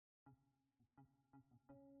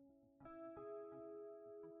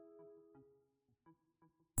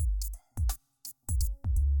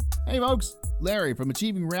Hey folks, Larry from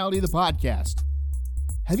Achieving Reality, the podcast.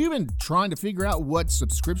 Have you been trying to figure out what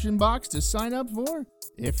subscription box to sign up for?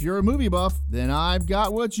 If you're a movie buff, then I've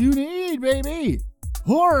got what you need, baby!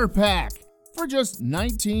 Horror Pack! For just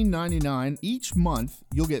 $19.99 each month,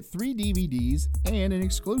 you'll get 3 DVDs and an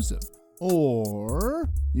exclusive. Or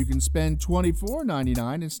you can spend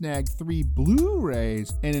 $24.99 and snag 3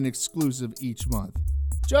 Blu-rays and an exclusive each month.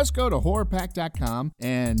 Just go to horrorpack.com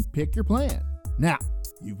and pick your plan. Now,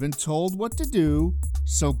 you've been told what to do,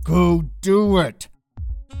 so go do it.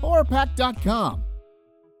 horrorpack.com.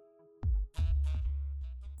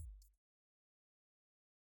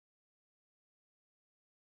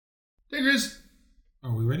 Hey, Chris.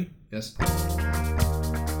 Are we ready? Yes.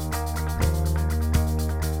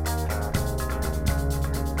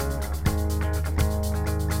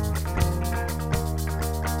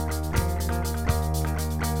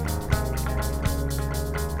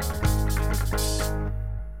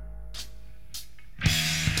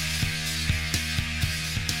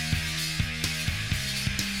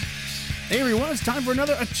 Hey everyone, it's time for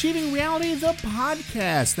another Achieving Reality, the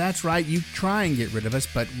podcast. That's right, you try and get rid of us,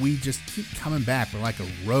 but we just keep coming back. We're like a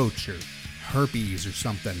roach or herpes or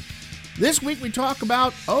something. This week we talk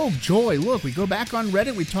about, oh joy, look, we go back on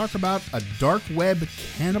Reddit, we talk about a dark web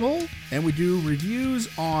cannibal, and we do reviews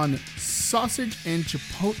on sausage and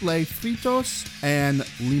chipotle fritos and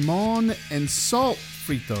limon and salt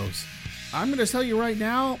fritos. I'm going to tell you right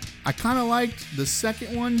now, I kind of liked the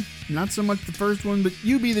second one, not so much the first one, but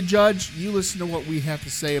you be the judge. You listen to what we have to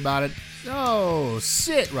say about it. So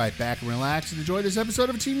sit right back and relax and enjoy this episode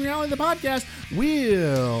of Achieving Reality, the podcast.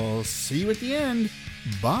 We'll see you at the end.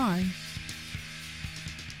 Bye.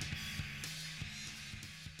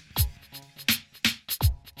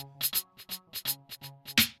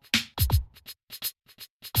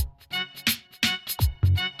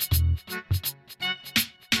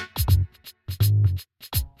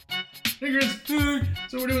 Hey, Chris.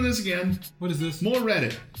 So we're doing this again. What is this? More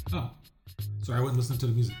Reddit. Oh. Sorry, I wasn't listening to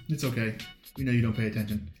the music. It's okay. We know you don't pay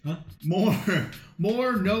attention. Huh?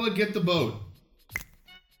 More Noah Get the Boat.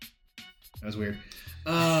 That was weird.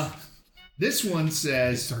 This one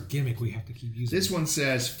says... It's our gimmick we have to keep using. This one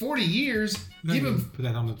says, 40 years... We don't even put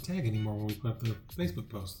that on the tag anymore when we put up the Facebook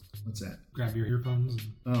post. What's that? Grab your earphones.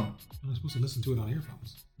 Oh. I'm supposed to listen to it on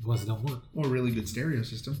earphones. Otherwise it don't work. Or a really good stereo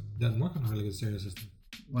system. Doesn't work on a really good stereo system.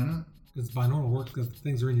 Why not? Because binaural works because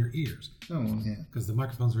things are in your ears. Oh, well, yeah. Because the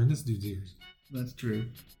microphones are in this dude's ears. That's true.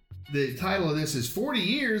 The title of this is 40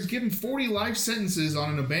 years, given 40 life sentences on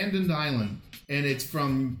an abandoned island. And it's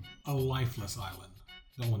from... A lifeless island.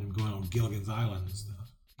 Don't want him going on Gilligan's Island and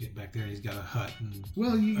stuff. Get back there, he's got a hut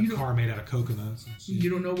and a car made out of coconuts. And shit. You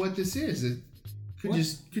don't know what this is. It could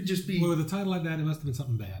just be... Well, with a title like that, it must have been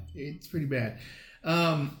something bad. It's pretty bad.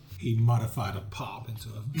 He modified a pop into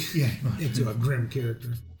a grim character.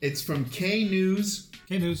 It's from K News.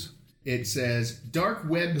 K News. It says dark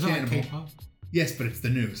web Is that cannibal. like K-pop? Yes, but it's the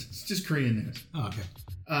news. It's just Korean news. Oh, okay.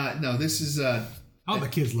 No, this is Oh, the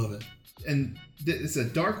kids love it. And it's a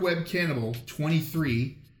dark web cannibal,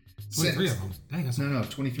 23. 23 of them. Dang, that's No,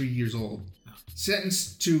 23 years old. Oh.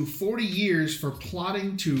 Sentenced to 40 years for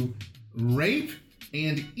plotting to rape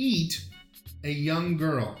and eat a young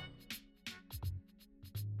girl.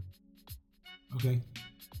 Okay.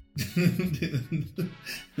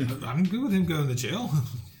 I'm good with him going to jail.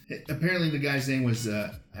 Apparently the guy's name was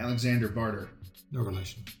Alexander Barter. No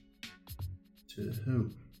relation. To who?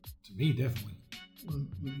 To me, definitely.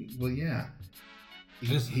 Well yeah.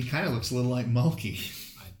 He kind of looks a little like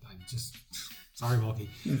Mulkey. I just... Sorry, Mulkey.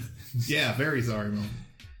 Yeah, very sorry, Mulkey.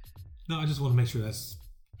 No, I just want to make sure that's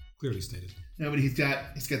clearly stated. No, but he's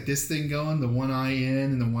got this thing going, the one eye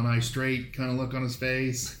in and the one eye straight kind of look on his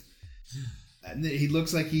face. And he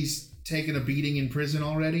looks like he's taken a beating in prison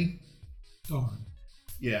already. Darn.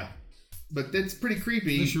 Yeah. But that's pretty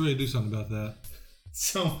creepy. They should really do something about that.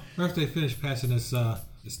 So... Or if they finish passing this the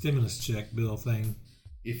stimulus check bill thing.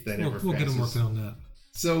 If that ever passes. We'll get them working on that.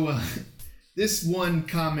 So, this one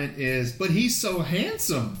comment is, but he's so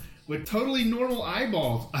handsome with totally normal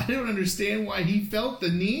eyeballs. I don't understand why he felt the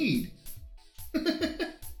need.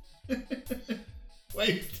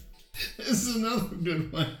 Wait. This is another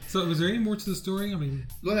good one. So, was there any more to the story? I mean...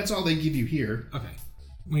 Well, that's all they give you here. Okay.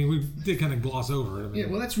 I mean, we did kind of gloss over it. I mean, yeah,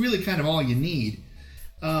 well, that's really kind of all you need.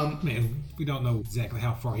 Man, we don't know exactly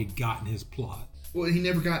how far he got in his plot. Well, he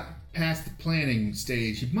never got past the planning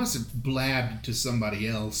stage. He must have blabbed to somebody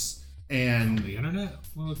else. And on the internet?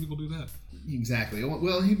 Why would people do that? Exactly.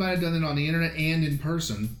 Well, he might have done it on the internet and in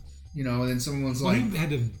person. You know, and then someone's well, like... he had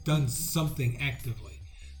to have done something actively.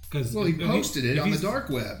 Well, he posted it on the dark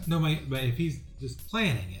web. No, but if he's just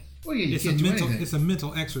planning it, Well, yeah, you can't do anything. It's a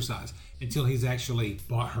mental exercise until he's actually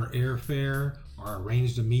bought her airfare or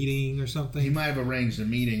arranged a meeting or something. He might have arranged a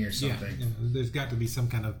meeting or something. Yeah, there's got to be some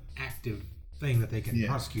kind of active thing that they can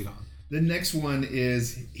prosecute on. The next one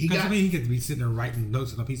is he could be sitting there writing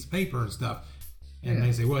notes on a piece of paper and stuff, and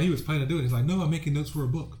they say, "Well, he was planning to do it." He's like, "No, I'm making notes for a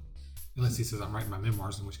book." Unless he says, "I'm writing my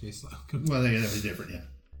memoirs," in which case, well, that'd be different. Yeah,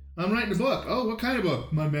 I'm writing a book. Oh, what kind of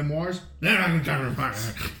book? My memoirs. Wrong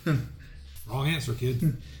answer,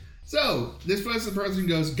 kid. So this person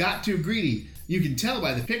goes, "Got too greedy. You can tell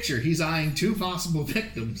by the picture he's eyeing 2 possible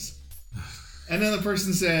victims." Another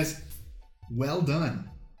person says, "Well done."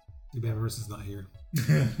 Too bad Marissa's not here.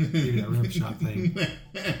 Maybe that rim shot thing.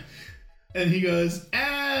 And he goes,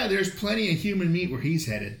 there's plenty of human meat where he's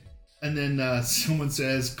headed. And then someone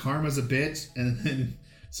says, "Karma's a bitch." And then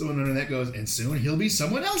someone under that goes, "And soon he'll be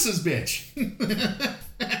someone else's bitch."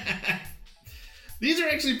 These are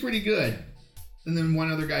actually pretty good. And then one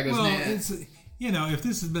other guy goes, "Well, nah." it's, if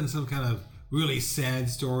this has been some kind of really sad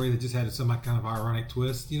story that just had some kind of ironic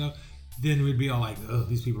twist, then we'd be all like, "Oh,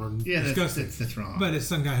 these people are disgusting." That's wrong. But it's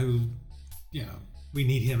some guy who, we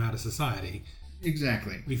need him out of society.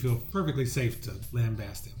 Exactly. We feel perfectly safe to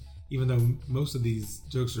lambast him, even though most of these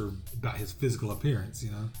jokes are about his physical appearance,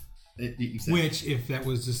 Exactly. Which, if that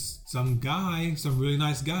was just some guy, some really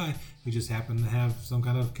nice guy who just happened to have some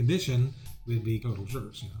kind of condition, would be total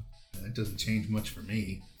jerks, That doesn't change much for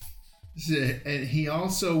me. And he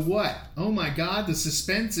also what? Oh my God, the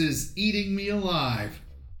suspense is eating me alive.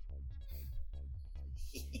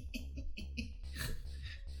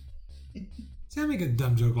 See, I make a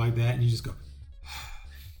dumb joke like that, and you just go.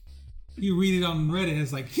 You read it on Reddit, and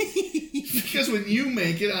it's like. Because when you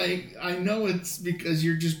make it, I know it's because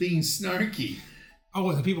you're just being snarky. Oh,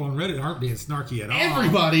 well, the people on Reddit aren't being snarky at all.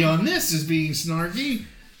 Everybody on this is being snarky.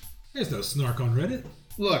 There's no snark on Reddit.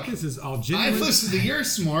 Look, this is all genuine. I've listened to your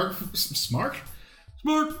Smart.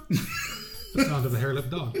 The sound of a hair-lipped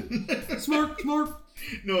dog. Smart.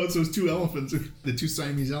 No, it's those 2 elephants, the 2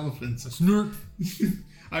 Siamese elephants. Snort.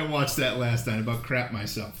 I watched that last night. About crap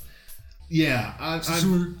myself. Yeah,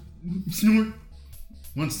 Snort.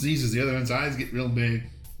 One sneezes, the other one's eyes get real big.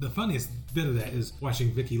 The funniest bit of that is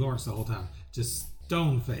watching Vicki Lawrence the whole time, just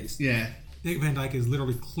stone-faced. Yeah. Dick Van Dyke is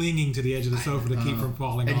literally clinging to the edge of the sofa to keep from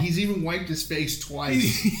falling off. And he's even wiped his face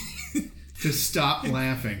twice to stop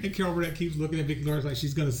laughing. And Carol Burnett keeps looking at Vicki Lawrence like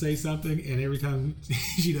she's going to say something, and every time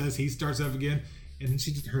she does, he starts up again, and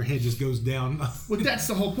her head just goes down. Well, that's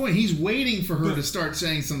the whole point. He's waiting for her to start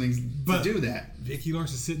saying something to do that. Vicki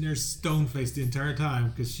Lawrence is sitting there stone-faced the entire time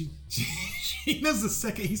because she knows the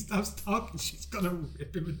second he stops talking, she's going to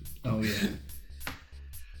rip him. Oh, yeah.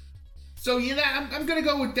 So, I'm going to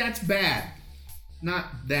go with that's bad. Not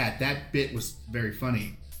that. That bit was very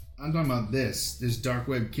funny. I'm talking about this dark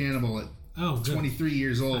web cannibal at 23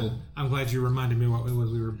 years old. I'm glad you reminded me what it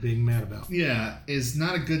was we were being mad about. Yeah, is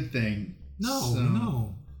not a good thing.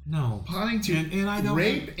 No. Plotting to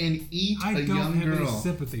rape and eat a young girl. I don't have any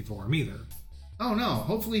sympathy for him either. Oh, no.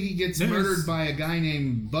 Hopefully he gets murdered by a guy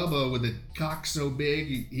named Bubba with a cock so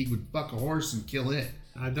big he would fuck a horse and kill it.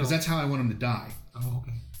 Because that's how I want him to die. Oh,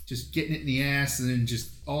 okay. Just getting it in the ass and then just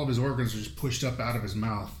all of his organs are just pushed up out of his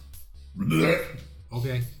mouth.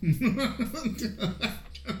 Okay. That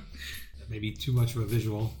may be too much of a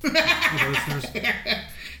visual for the listeners.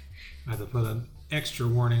 I have to put an extra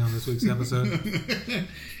warning on this week's episode.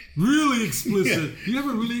 Really explicit. Yeah. Do you have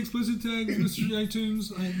a really explicit tag, Mr.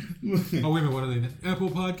 iTunes? Oh, wait a minute. What are they? Apple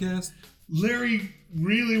Podcast? Larry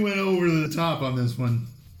really went over the top on this one.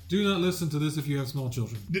 Do not listen to this if you have small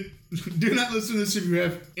children. Do not listen to this if you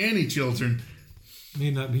have any children.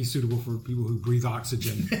 May not be suitable for people who breathe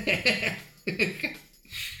oxygen.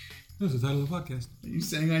 That's the title of the podcast. Are you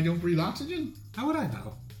saying I don't breathe oxygen? How would I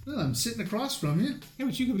know? Well, I'm sitting across from you. Yeah,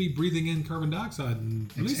 but you could be breathing in carbon dioxide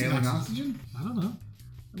and exhaling oxygen? I don't know.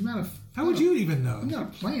 I'm not a... How would you even know? I'm not a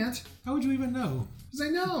plant. How would you even know? Because I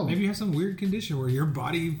know. Maybe you have some weird condition where your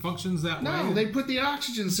body functions that way. No, they put the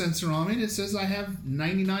oxygen sensor on me and it says I have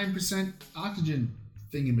 99% oxygen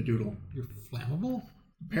thingamadoodle. You're flammable?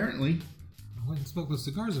 Apparently. I wouldn't smoke those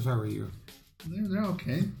cigars if I were you. They're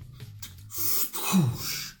okay.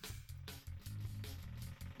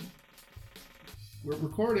 We're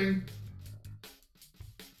recording.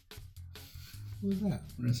 Who is that?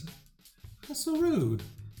 Marissa. That's so rude.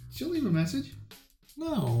 She'll leave a message.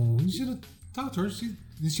 No, you should have talked to her. She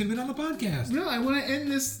should have been on the podcast. No, I want to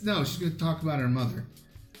end this. No, she's going to talk about her mother.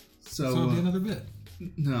 So it'll be another bit.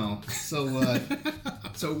 No. So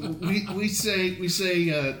we say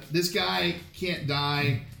this guy can't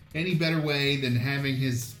die any better way than having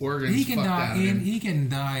his organs fucked out of him. He can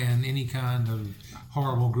die in any kind of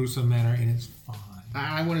horrible, gruesome manner, and it's fine.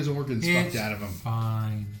 I want his organs fucked out of him.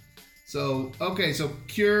 Fine. So, okay, so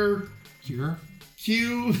Cure. Cure?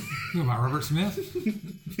 Q. Who am I, Robert Smith?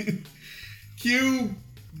 Q.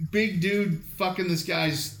 Big dude fucking this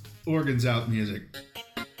guy's organs out music.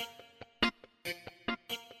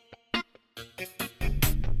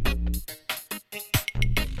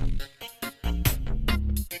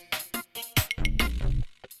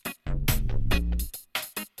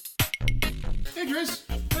 Hey, Chris.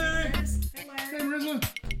 Hey! Hey, Marissa.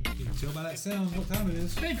 You can tell by that sound what time it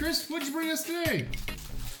is. Hey, Chris, what'd you bring us today?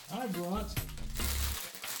 I brought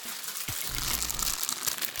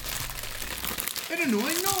An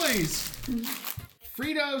annoying noise.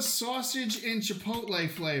 Fritos sausage and chipotle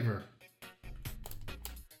flavor.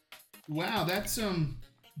 Wow, that's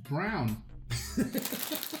brown.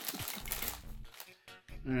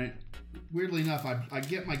 All right. Weirdly enough, I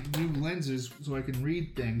get my new lenses so I can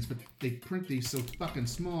read things, but they print these so fucking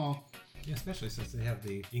small. Yeah, especially since they have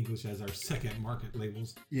the English as our second market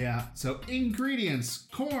labels. Yeah. So ingredients: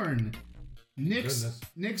 corn, Goodness.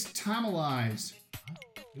 nixtamalized.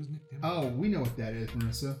 Who's Nick Tammy? Oh, we know what that is,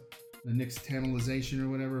 Marissa. The nixtamalization or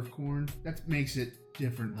whatever of corn. That makes it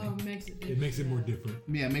differently. Oh, it makes it different. It makes it more different.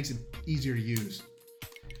 Yeah, it makes it easier to use.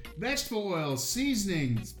 Vegetable oils,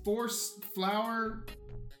 seasonings, flour.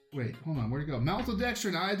 Wait, hold on. Where'd it go?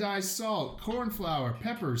 Maltodextrin, iodized salt, corn flour,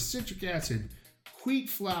 peppers, citric acid, wheat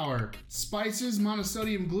flour, spices,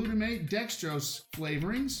 monosodium glutamate, dextrose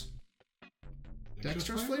flavorings.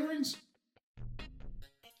 Dextrose flavorings?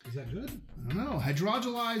 Is that good? I don't know.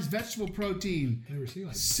 Hydrogenized vegetable protein. I never see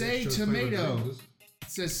like Say dextrose tomato. flavored drinks. It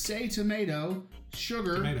says say tomato,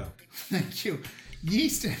 sugar. Tomato. Thank you.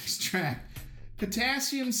 Yeast extract,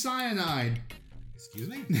 potassium cyanide, Excuse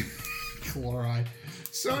me? chloride,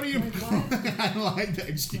 sodium. Wait, what? I like that.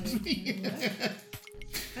 Excuse me.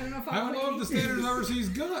 I don't know if I love the standards overseas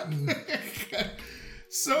gotten.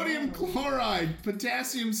 Sodium chloride,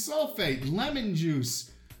 potassium sulfate, lemon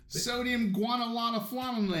juice, sodium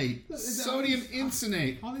guanylonoflamonate, sodium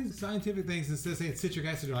incinate. All these scientific things instead of saying citric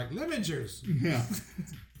acid are like lemon juice. Yeah.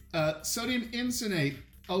 Sodium incinate,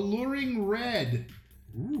 alluring red.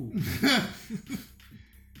 Ooh.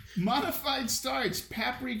 Modified starch,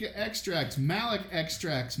 paprika extracts, malic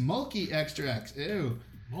extracts, mulky extracts, ew.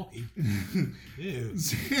 Mulky. Ew.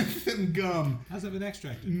 Xanthan gum, How's that been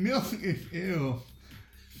extracted? milk, ew.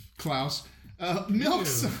 Klaus. Milk,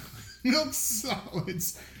 Ew. milk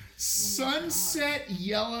solids, sunset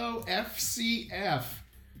yellow FCF,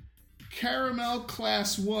 caramel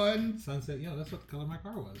class 1, Sunset yellow. That's what the color of my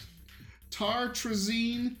car was.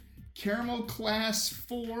 tartrazine, caramel class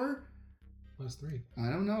 4, +3. I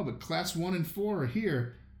don't know, but class 1 and 4 are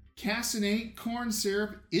here. Caseinate, corn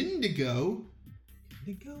syrup, indigo,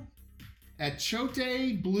 Indigo?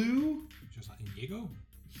 achote blue. Just like Indigo?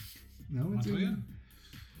 No, it's Montoya?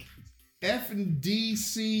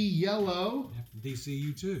 FDC yellow,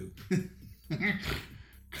 DCU too.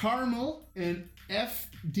 caramel, and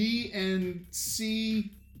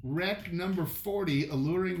FD&C rec number 40,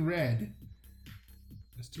 alluring red.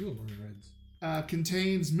 That's two of them reds.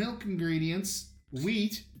 Contains milk ingredients,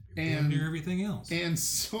 wheat, Damn near and everything else. and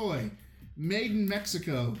soy. Made in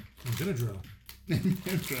Mexico. And Benadryl.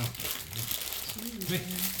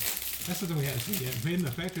 That's something we hadn't seen yet. Made in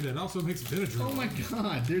the factory that also makes Benadryl. Oh my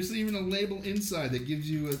god, there's even a label inside that gives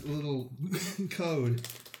you a little code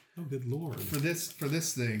Oh, good lord. for this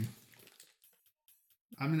thing.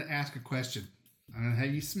 I'm going to ask a question. I'm going to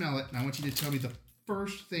have you smell it, and I want you to tell me the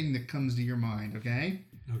first thing that comes to your mind, okay?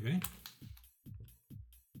 Okay.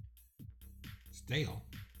 Stale.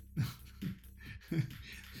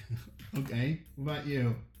 Okay, what about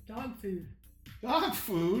you? Dog food. Dog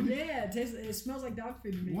food? Yeah, it smells like dog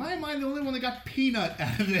food to me. Why am I the only one that got peanut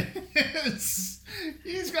out of this?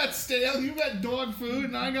 He's got stale, you got dog food,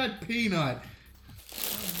 and I got peanut.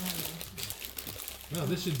 Well,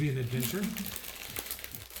 this should be an adventure.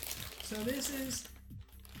 So this is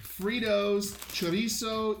Fritos,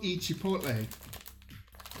 chorizo, y chipotle.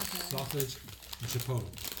 Sausage and chipotle.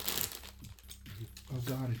 Oh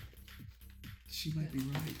god, she might be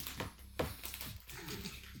right.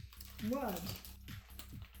 what?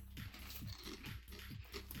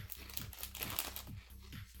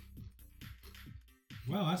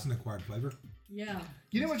 Well, that's an acquired flavor. Yeah.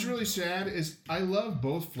 You know what's really sad is I love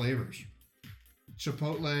both flavors,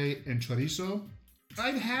 chipotle and chorizo.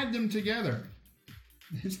 I've had them together.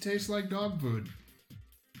 It tastes like dog food.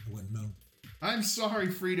 I wouldn't know. I'm sorry,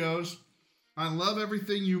 Fritos. I love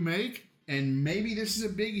everything you make, and maybe this is a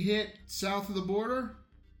big hit south of the border.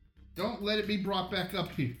 Don't let it be brought back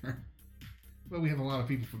up here. Well, we have a lot of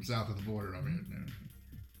people from south of the border over here.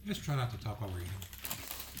 Just try not to talk while we're eating.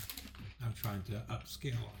 I'm trying to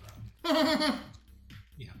upscale on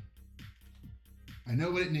Yeah. I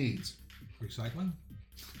know what it needs. Recycling?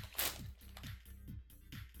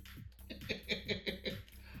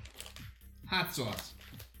 Hot sauce.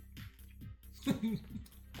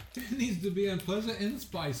 It needs to be unpleasant and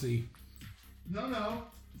spicy. No.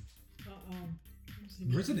 Uh-oh.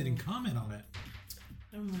 Marissa didn't comment on it.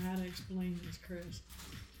 I don't know how to explain this, Chris.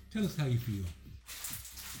 Tell us how you feel.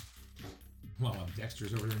 Well,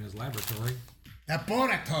 Dexter's over there in his laboratory.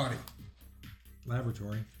 Laboratory.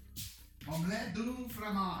 Laboratory. Omelette du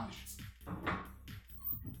fromage.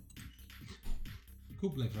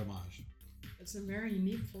 Couple fromage. It's a very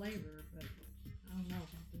unique flavor, but I don't know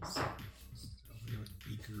about this.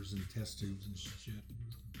 Beakers and test tubes and shit.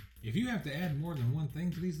 If you have to add more than one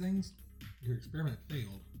thing to these things, your experiment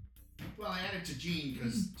failed. Well, I added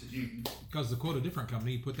Tajin Because the quote a different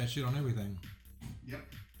company put that shit on everything. Yep.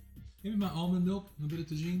 Maybe my almond milk and a bit of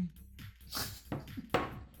Tajin. I'm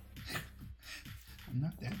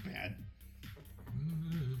not that bad.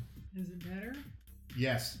 Is it better?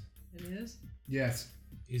 Yes. It is? Yes.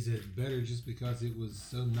 Is it better just because it was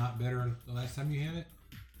so not better the last time you had it?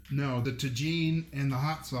 No, the Tajin and the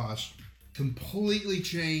hot sauce completely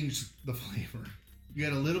changed the flavor. You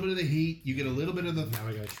get a little bit of the heat. You get a little bit of the... Now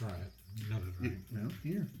we gotta try it. Know it, right? Well,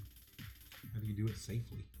 here. How do you do it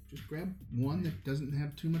safely? Just grab one that doesn't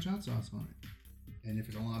have too much hot sauce on it. And if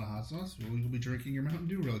it's a lot of hot sauce, well, you'll be drinking your Mountain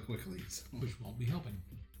Dew really quickly. So. Which won't be helping.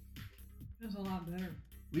 It's a lot better.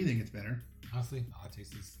 We think it's better. Honestly, I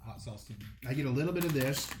taste this hot sauce too. I get a little bit of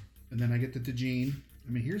this, and then I get the Tajin.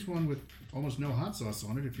 I mean, here's one with almost no hot sauce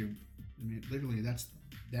on it. If you, I mean, literally,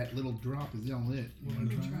 that little drop is all it. You want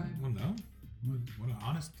to try it? Well, no. What an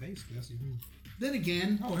honest taste. Yes, even. Then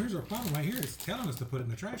again, Oh, here's our problem right here. It's telling us to put it in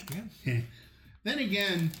the trash can. then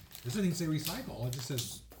again, This doesn't even say recycle. It just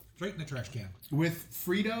says straight in the trash can. with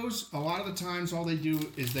Fritos, a lot of the times all they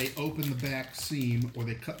do is they open the back seam or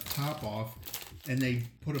they cut the top off, and they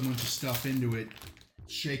put a bunch of stuff into it,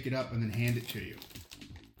 shake it up, and then hand it to you.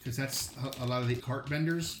 Because that's a lot of the cart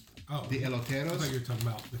vendors. Oh, The I thought eloteros. you were talking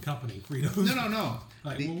about the company, Fritos. No.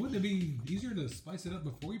 Like, The- well, wouldn't it be easier to spice it up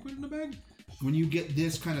before you put it in the bag? When you get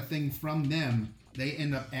this kind of thing from them, they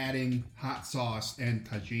end up adding hot sauce and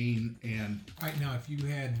Tajin and All right, now if you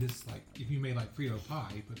had this, like, if you made like Frito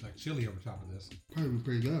pie, you put like chili over top of this. probably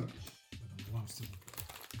pretty good. Well, I'm still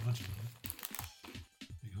munching on it.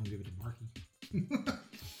 Take home, give it to Marky.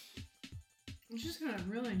 It's just got a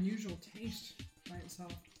really unusual taste by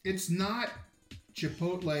itself. It's not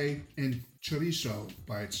chipotle and chorizo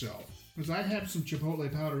by itself. Because I have some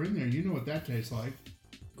chipotle powder in there. You know what that tastes like.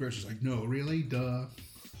 Chris is like, no, really? Duh.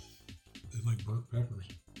 It's like burnt peppers.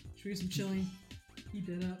 Should we get some chili? Heat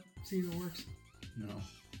that up. See if it works. No.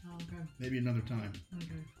 Oh, okay. Maybe another time. Okay.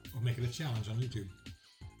 We'll make it a challenge on YouTube.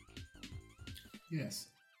 Yes.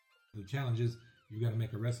 The challenge is you got to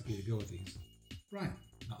make a recipe to go with these. Right.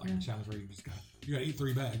 Not like a challenge where you just got to eat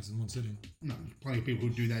 3 bags in one sitting. No, plenty of people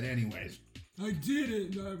who do that anyways. I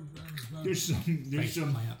did it. There's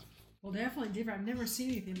some. Plant. Well, definitely different. I've never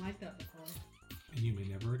seen anything like that before. And you may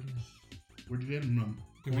never again. Where'd you get them from?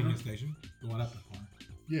 Convenience station. The one up the corner.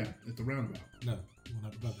 Yeah, at the roundabout. No, the one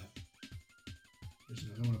up above that. There's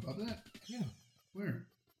another one above that? Yeah. Where?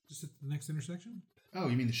 Just at the next intersection. Oh,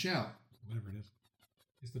 you mean the Shell? Whatever it is.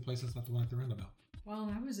 It's the place that's not the one at the roundabout. Well,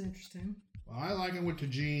 that was interesting. Well, I like it with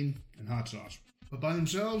Tajin and hot sauce. But by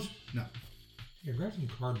themselves, no. Here, grab some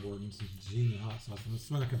cardboard and some Tajin and hot sauce and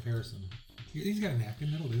let's run a comparison. He's got a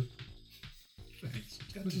napkin, that'll do. Thanks.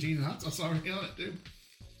 It's got Tajin and hot sauce already on it, too.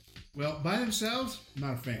 Well, by themselves,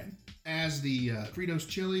 not a fan. As the Fritos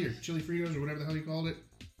chili or chili Fritos or whatever the hell you called it,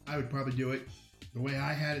 I would probably do it. The way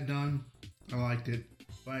I had it done, I liked it.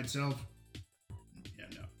 By itself, yeah,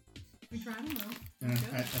 no. We tried them though. And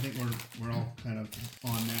Good. I think we're all kind of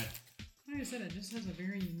on that. Like I said, it just has a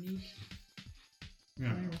very unique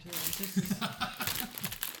Yeah. flavor to it. It's just-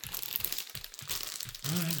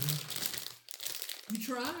 you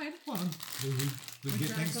tried. Well, we get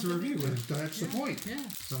try things to something review. different. And That's the point. Yeah.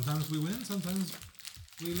 sometimes we win, sometimes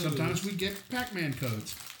we lose. Sometimes we get Pac-Man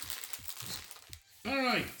codes. All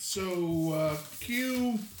right, so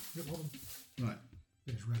Q. Yep, hold on. What?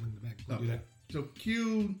 Finish rattling the back. We'll do Okay. that. So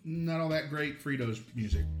Q, not all that great Fritos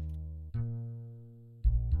music.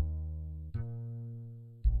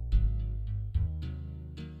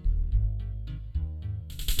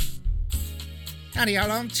 Howdy,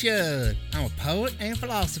 y'all. I'm Chud. I'm a poet and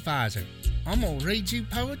philosophizer. I'm gonna read you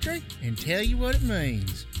poetry and tell you what it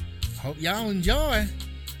means. Hope y'all enjoy.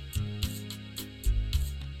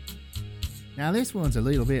 Now, this one's a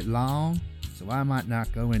little bit long, so I might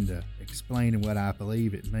not go into explaining what I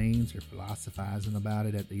believe it means or philosophizing about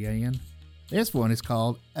it at the end. This one is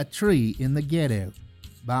called A Tree in the Ghetto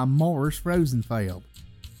by Morris Rosenfeld.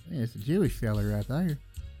 It's a Jewish fella right there.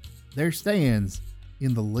 There stands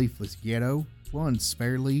in the leafless ghetto one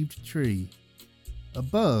spare-leaved tree.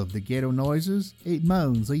 Above the ghetto noises, it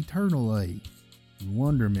moans eternally. In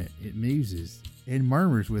wonderment it muses and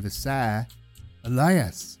murmurs with a sigh,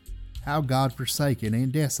 Alas, how God-forsaken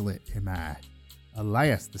and desolate am I.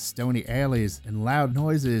 Alas, the stony alleys and loud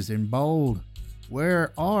noises and bold.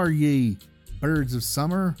 Where are ye, birds of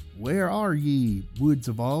summer? Where are ye, woods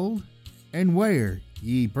of old? And where,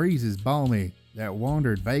 ye breezes balmy, that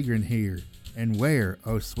wandered vagrant here? And where,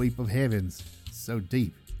 O sweep of heavens, so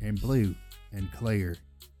deep and blue and clear?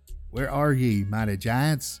 Where are ye, mighty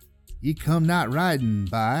giants? Ye come not riding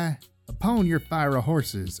by upon your fiery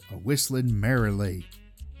horses, a whistling merrily.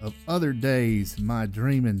 Of other days, my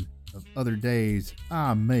dreaming, of other days,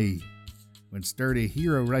 ah me, when sturdy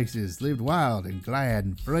hero races lived wild and glad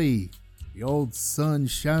and free. The old sun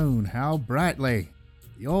shone how brightly,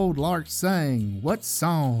 the old lark sang what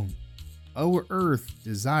song. O'er earth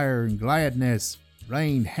desire and gladness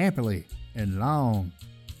reigned happily and long.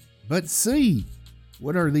 But see,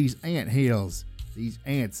 what are these ant hills, these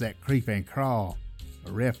ants that creep and crawl?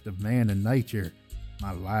 Bereft of man and nature,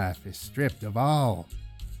 my life is stripped of all.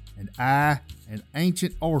 And I, an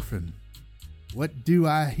ancient orphan, what do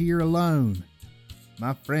I here alone?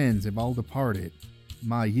 My friends have all departed,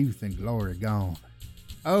 my youth and glory gone.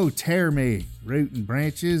 Oh, tear me, root and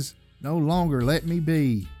branches, no longer let me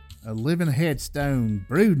be a living headstone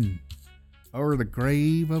brooding o'er the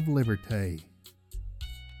grave of liberty.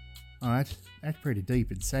 All right, that's pretty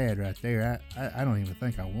deep and sad right there. I don't even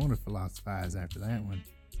think I want to philosophize after that one.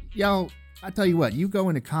 Y'all, I tell you what, you go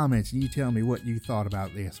in the comments and you tell me what you thought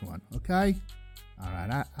about this one, okay? All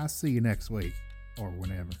right, I'll see you next week or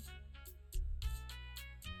whenever.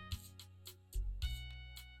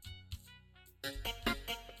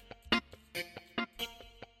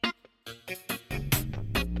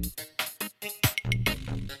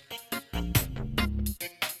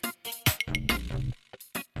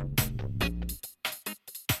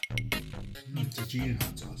 It's a G and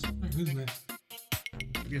hot sauce. Alright, who's next?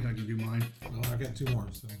 I guess I can do mine. Well, I got two more,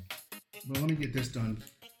 so. But let me get this done.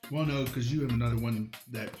 Well, no, because you have another one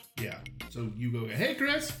that, yeah. So you go again. Hey,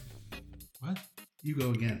 Chris. What? You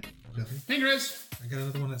go again. Okay. Hey, Chris. I got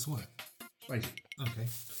another one that's what? Spicy. Okay.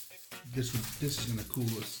 This is going to cool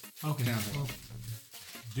us Okay. down. Well,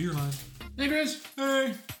 do your line. Hey, Chris.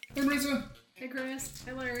 Hey! Hey, Marissa. Hey, Chris.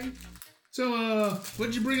 Hey, Larry. So, what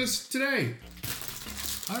did you bring us today?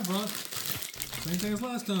 I brought same thing as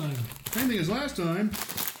last time. Same thing as last time.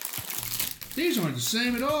 These aren't the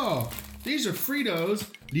same at all. These are Fritos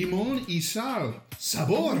Limon y Sal.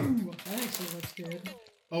 Sabor. Ooh, that actually looks good.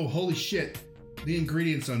 Oh, holy shit. The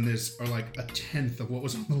ingredients on this are like a tenth of what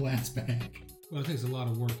was on the last bag. Well, it takes a lot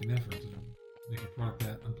of work and effort to make a product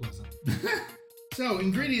that unpleasant. So,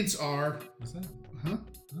 ingredients are... What's that? Huh?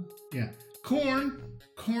 Huh? Yeah. Corn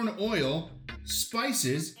oil,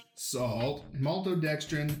 spices, salt,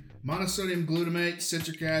 maltodextrin, monosodium glutamate,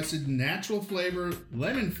 citric acid, natural flavor,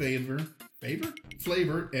 lemon flavor,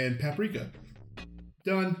 and paprika.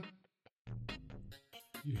 Done.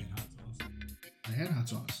 You hate hot sauce. I had hot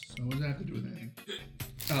sauce, so what does that have to do with anything?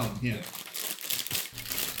 Oh, yeah.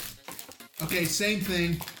 Okay, same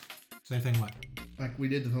thing Same thing what? like we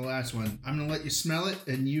did to the last one. I'm going to let you smell it,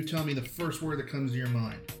 and you tell me the first word that comes to your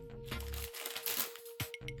mind.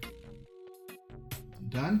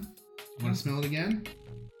 Done? You want to smell it again?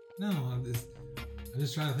 No, I'm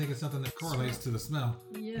just trying to think of something that correlates to the smell.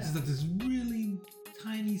 Yeah. This is like this really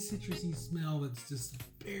tiny citrusy smell that's just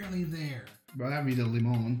barely there. Well, that'd be the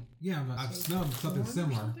limon. Yeah, but I've smelled something Corn or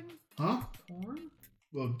similar. something? Huh? Corn?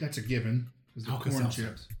 Well, that's a given. Because the corn Alka-Seltzer.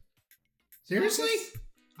 chips. Seriously?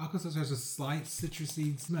 Alka-Seltzer has a slight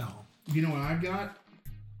citrusy smell. You know what I've got?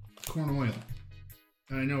 Corn oil.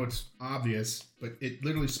 And I know it's obvious, but it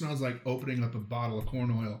literally smells like opening up a bottle of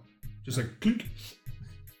corn oil. Just like clink.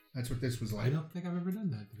 That's what this was I like. don't think I've ever done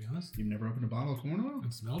that, to be honest. You've never opened a bottle of corn oil?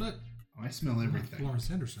 I've smelled it. I smell everything. Florence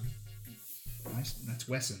Henderson. That's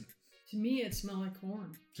Wesson. To me, it smelled like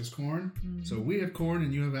corn. Just corn? Mhm. So we have corn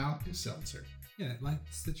and you have Alka-Seltzer. Yeah, light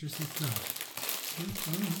citrusy smell.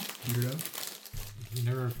 Weirdo. You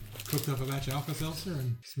never cooked up a batch of Alka-Seltzer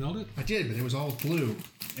and smelled it? I did, but it was all blue.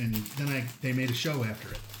 And then they made a show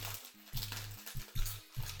after it.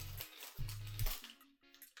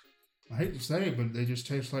 I hate to say it, but they just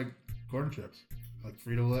taste like corn chips. Like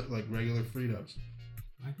like regular Fritos.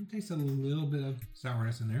 I can taste a little bit of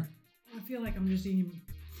sourness in there. I feel like I'm just eating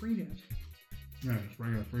Fritos. Yeah, it's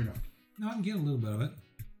regular Frito. No, I can get a little bit of it.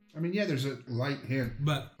 I mean, yeah, there's a light hint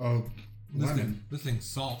But of lemon. Listing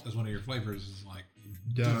salt as one of your flavors is like,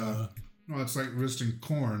 Duh. Well, it's like roasting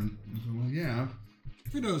corn. Well, yeah.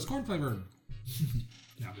 Fritos corn flavored.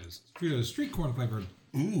 Yeah, it is. Fritos street corn flavored.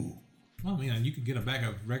 Ooh. Well, man, you could get a bag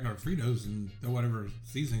of regular Fritos and throw whatever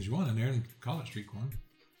seasonings you want in there and call it street corn.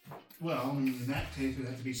 Well, in that case, it would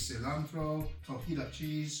have to be cilantro, tortilla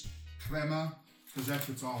cheese, crema, because that's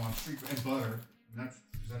what's all on street corn, and butter. And that's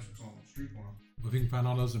what's all on street corn. Well, if you can find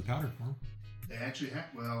all those in powdered form. They actually have,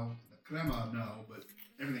 well, crema, no, but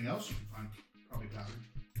everything else you can find probably powdered.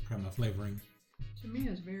 Crema flavoring. To me,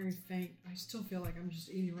 it's very faint. I still feel like I'm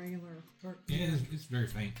just eating regular tortilla. Yeah, it's very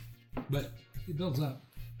faint, but it builds up.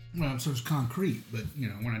 Well, so it's concrete, but,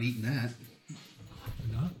 we're not eating that.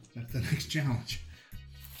 No? That's the next challenge.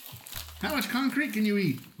 How much concrete can you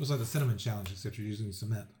eat? It was like the cinnamon challenge, except you're using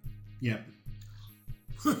cement. Yep.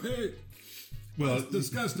 Well, it's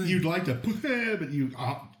disgusting. You'd like to, but you,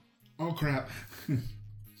 oh crap.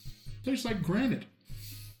 Tastes like granite.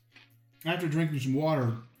 After drinking some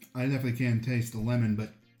water, I definitely can taste the lemon,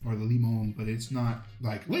 or the limon, but it's not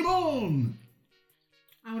like limon.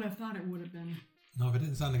 I would have thought it would have been. No, if it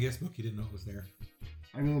didn't sign the guest book, you didn't know it was there.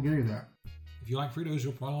 I will agree with that. If you like Fritos,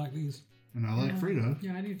 you'll probably like these. And I like Fritos.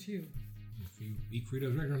 Yeah, I do too. If you eat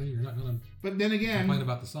Fritos regularly, you're not going to But then again, complain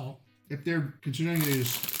about the salt. if they're considering it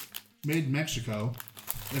is made in Mexico,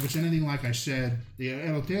 if it's anything like I said, the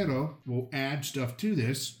elotero will add stuff to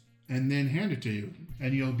this and then hand it to you.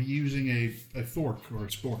 And you'll be using a fork or a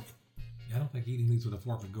spork. Yeah, I don't think eating these with a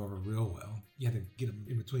fork would go over real well. You have to get them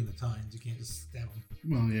in between the tines. You can't just stab them.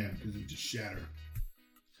 Well, yeah, because they just shatter.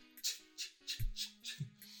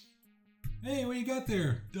 Hey, what you got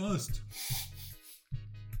there? Dust.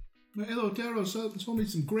 My elotero sold me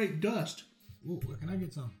some great dust. Ooh, where can I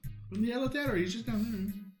get some? From the elotero, he's just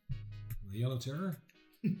down The Yellow Terror?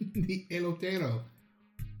 there. The elotero.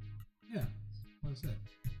 Yeah. What is that?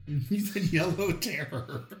 He said yellow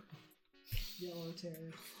terror. Yellow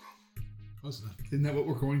terror. Close enough. Isn't that what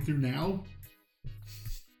we're going through now?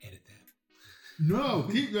 Edit that. No,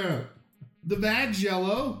 keep that. The bag's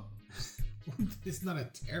yellow. It's not a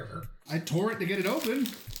terror. I tore it to get it open.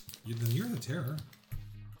 Then you're the terror.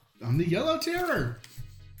 I'm the yellow terror.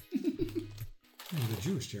 You're the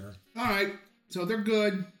Jewish terror. All right, so they're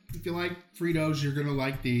good. If you like Fritos, you're gonna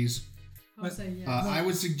like these. I'll say yes. I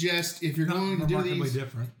would suggest if you're Not going to do remarkably these.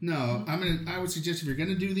 different. No, I would suggest if you're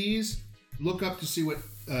gonna do these, look up to see what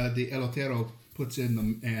the elotero puts in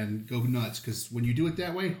them and go nuts. Because when you do it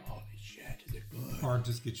that way, holy shit, they're good. Or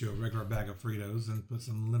just get you a regular bag of Fritos and put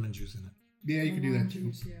some lemon juice in it. Yeah, you can do that too.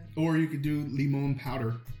 Juice, yeah. Or you could do limon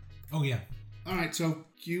powder. Oh, yeah. All right, so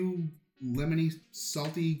cue lemony,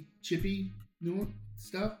 salty, chippy,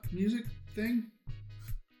 stuff, music thing.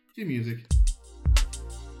 Cue music.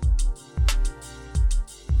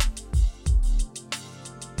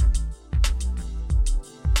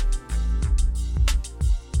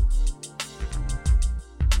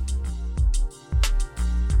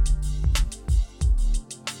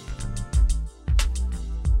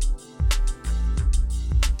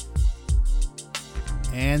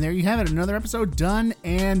 And there you have it, another episode done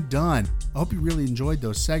and done. I hope you really enjoyed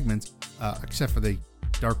those segments, except for the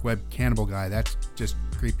dark web cannibal guy. That's just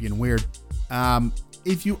creepy and weird.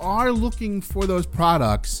 If you are looking for those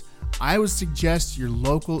products, I would suggest your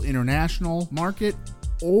local international market,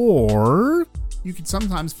 or you could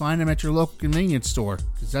sometimes find them at your local convenience store,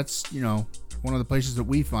 because that's, one of the places that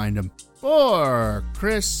we find them. For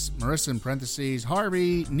Chris, Marissa in parentheses,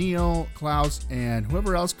 Harvey, Neil, Klaus, and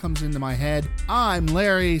whoever else comes into my head, I'm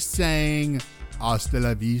Larry saying hasta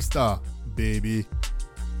la vista, baby.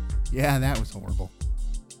 Yeah, that was horrible.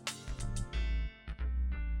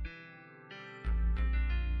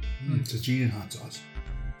 It's a gin and hot sauce.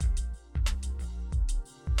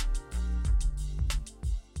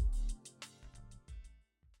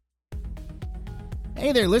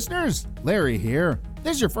 Hey there, listeners. Larry here. If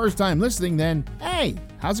this is your first time listening, then hey,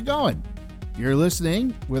 how's it going? If you're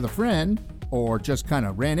listening with a friend or just kind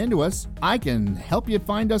of ran into us, I can help you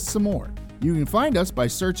find us some more. You can find us by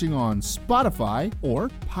searching on Spotify or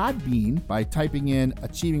Podbean by typing in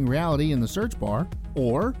Achieving Reality in the search bar,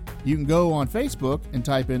 or you can go on Facebook and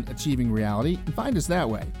type in Achieving Reality and find us that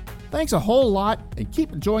way. Thanks a whole lot and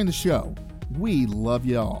keep enjoying the show. We love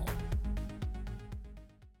you all.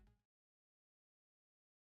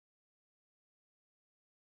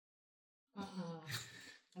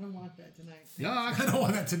 I don't want that tonight. I don't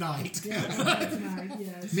want that tonight. Yeah, I don't want that tonight,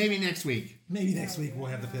 yes. Maybe next week. Maybe next week we'll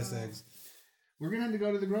have the piss eggs. We're going to have to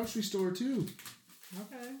go to the grocery store too.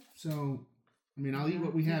 Okay. So, I'll eat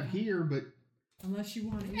what we have here, but Unless you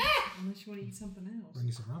want to eat something else. Bring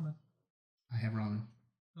you some ramen. I have ramen.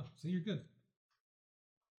 Oh, see, you're good.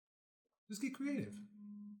 Just get creative.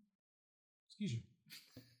 Excuse you.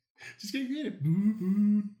 Just get creative.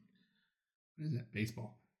 What is that?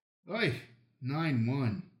 Baseball. Oi,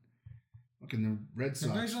 9-1. Fucking the Red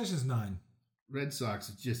Sox. Congratulations, 9. Red Sox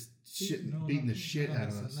are just beating the shit out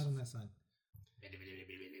of us. Not on that side.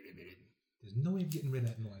 There's no way of getting rid of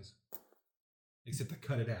that noise. Except to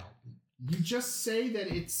cut it out. You just say that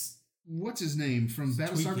it's... What's his name from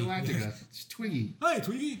Battlestar Galactica? It's Twiggy. Hi,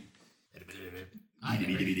 Twiggy. Hi,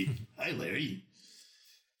 Larry. Hi, Larry.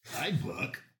 Hi, Buck.